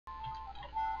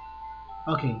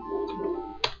Okay,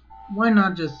 why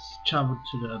not just travel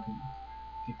to the other side?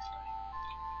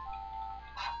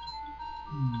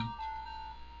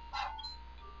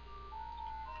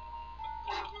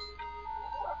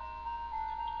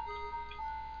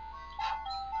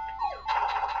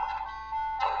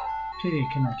 Pity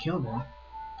I cannot kill them.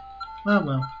 Oh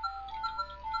well.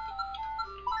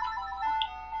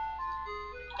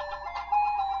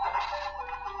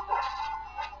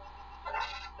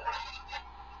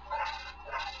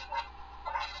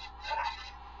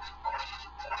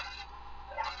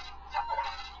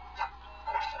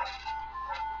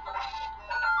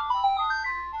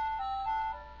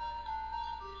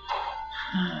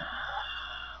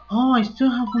 Oh, I still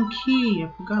have one key.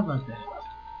 I forgot about that.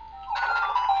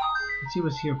 Let's see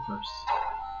what's here first.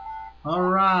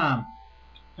 Alright,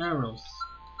 arrows.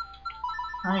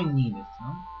 I needed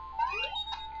some.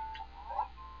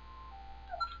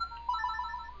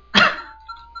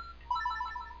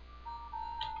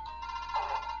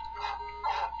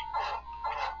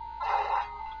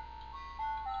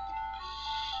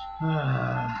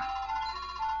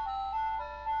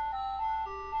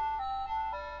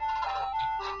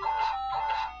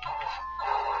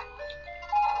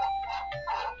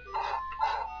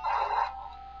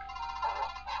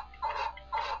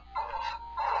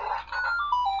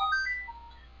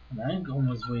 I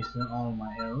almost wasted all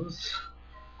my arrows.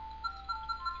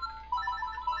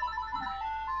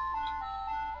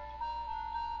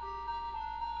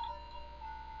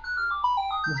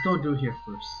 Let's go through here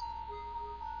first.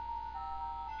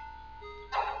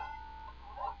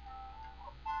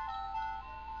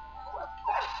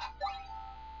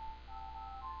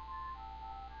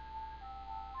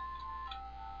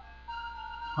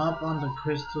 Hop on the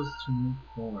crystals to move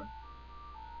forward.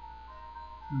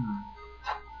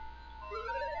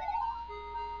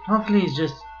 Hopefully it's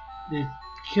just this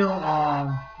kill all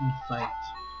in sight.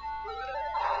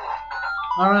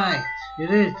 Alright,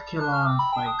 it is kill all in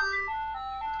sight.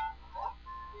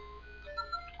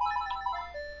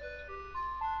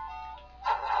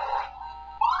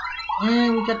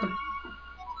 And we got the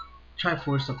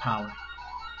Triforce of Power.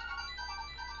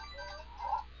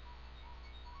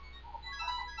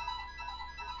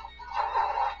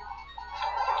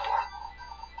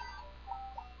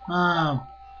 Ah,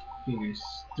 figures.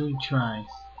 3 tries.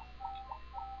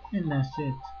 And that's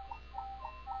it.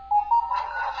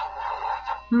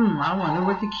 I wonder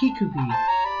what the key could be.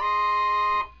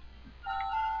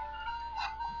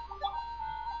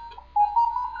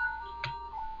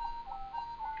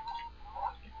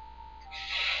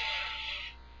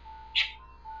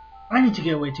 I need to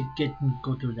get away to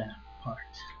go through that part.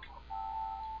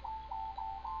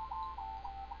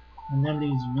 And that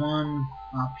leaves one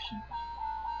option.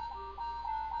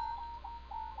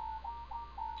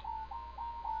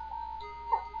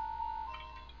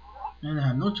 And I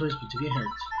have no choice but to get hurt.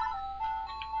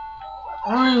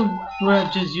 Or I would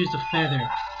have just used a feather.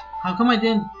 How come I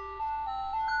didn't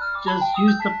just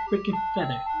use the freaking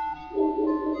feather?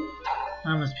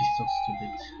 I must be so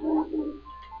stupid.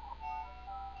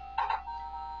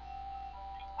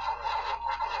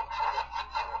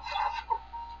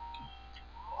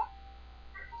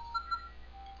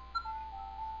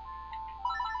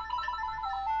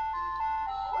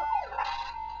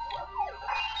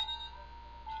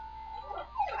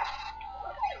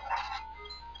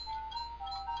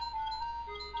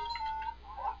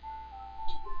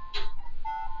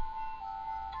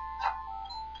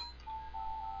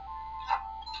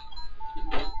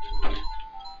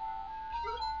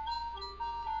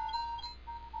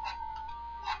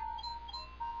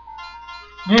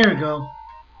 There we go.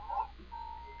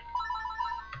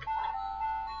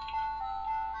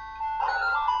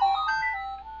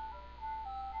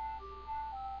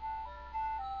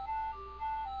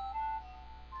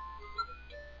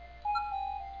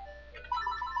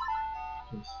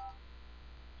 Please.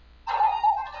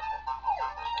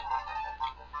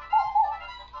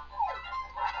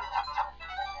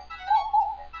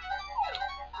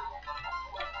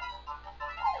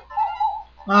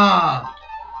 Ah!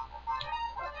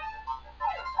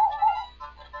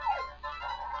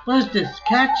 What is this?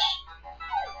 Catch?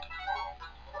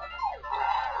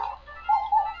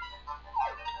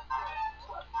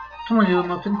 Come on, you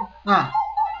muffin. Ah.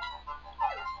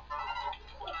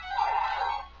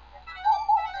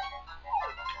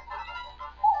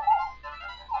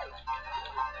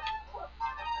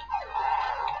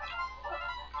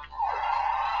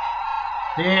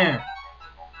 There.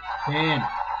 Dead.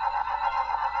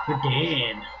 We're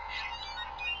dead.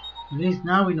 At least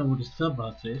now we know what the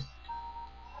sub-boss is.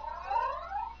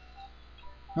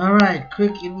 Alright,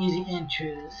 quick and easy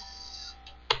entries.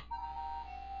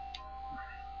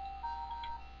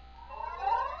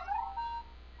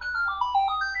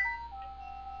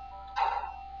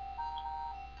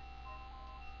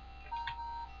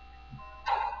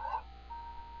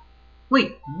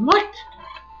 Wait, what?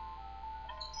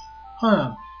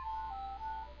 Huh.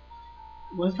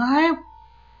 Was I,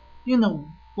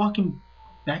 walking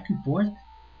back and forth?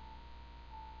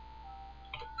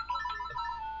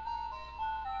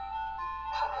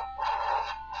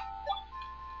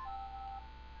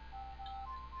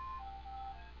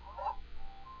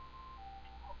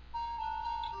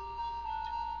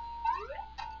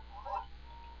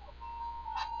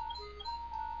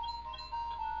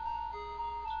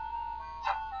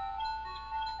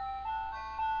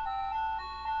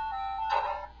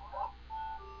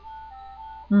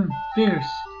 Fierce.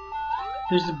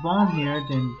 There's a bomb here,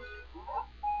 then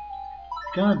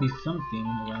gotta be something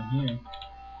around here.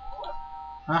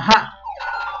 Aha!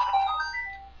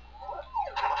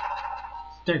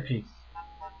 Staircase.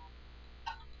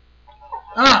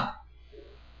 Ah!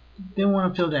 Didn't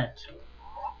want to feel that.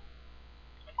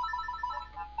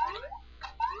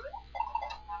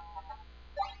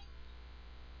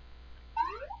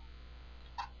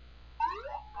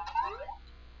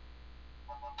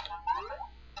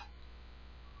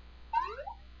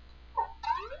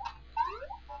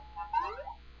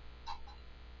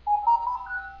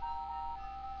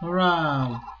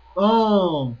 Hurrah!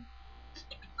 Oh!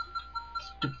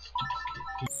 Stupid.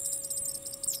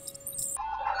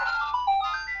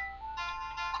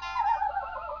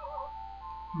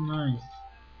 Nice.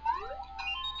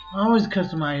 I always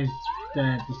customize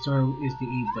that the sword is the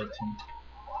E button.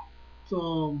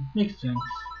 So, makes sense.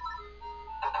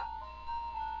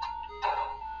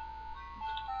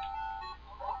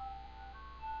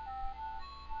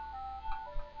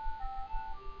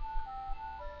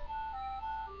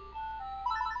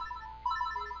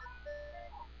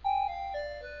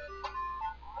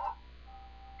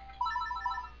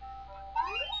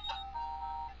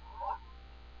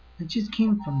 It just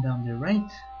came from down there,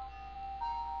 right?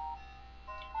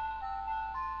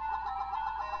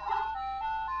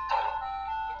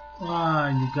 Ah,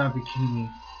 you gotta be kidding me.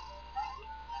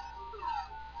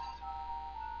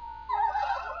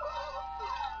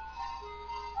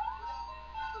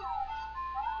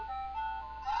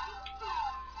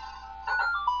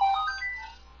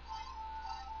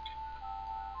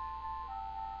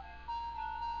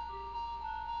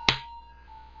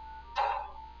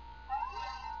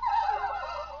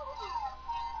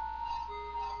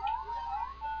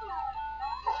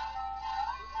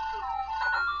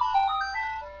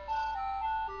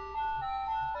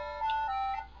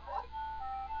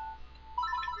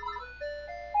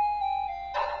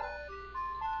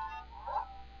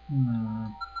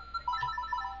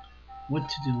 What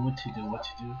to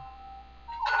do?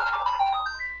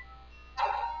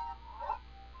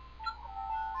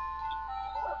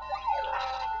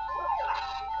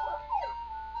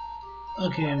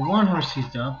 Okay, one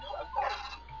horsey's up.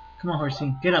 Come on,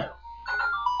 horsey, get up.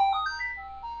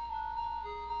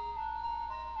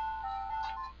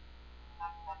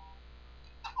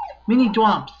 Mini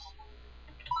Dwomps.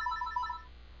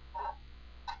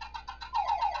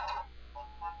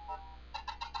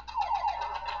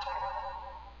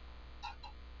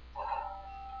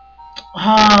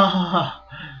 Ah,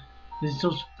 there's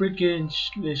those freaking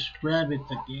rabbits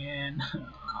again.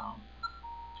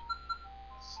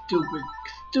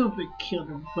 Stupid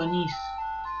killer bunnies.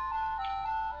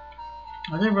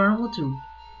 Are they vulnerable too?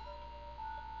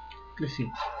 Let's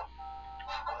see.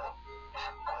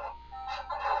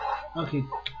 Okay.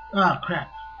 Ah,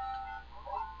 crap.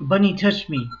 The bunny touched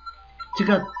me. Took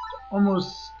out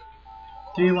almost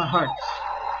 3 of my hearts.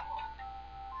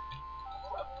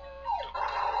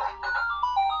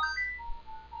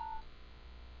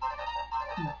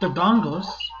 The dongles?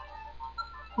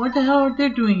 What the hell are they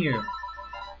doing here?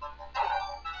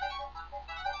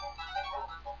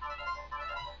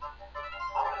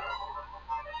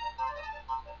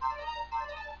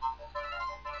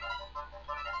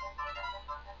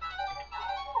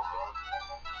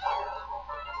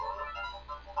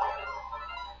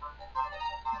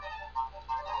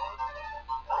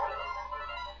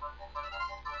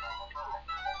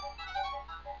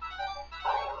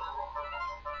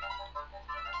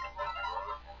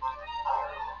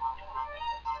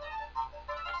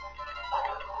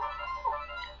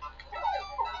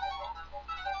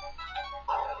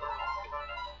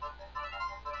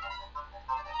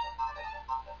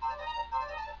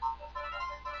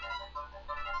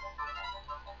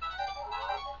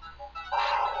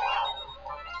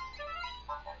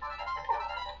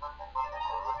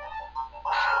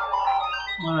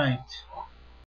 Alright.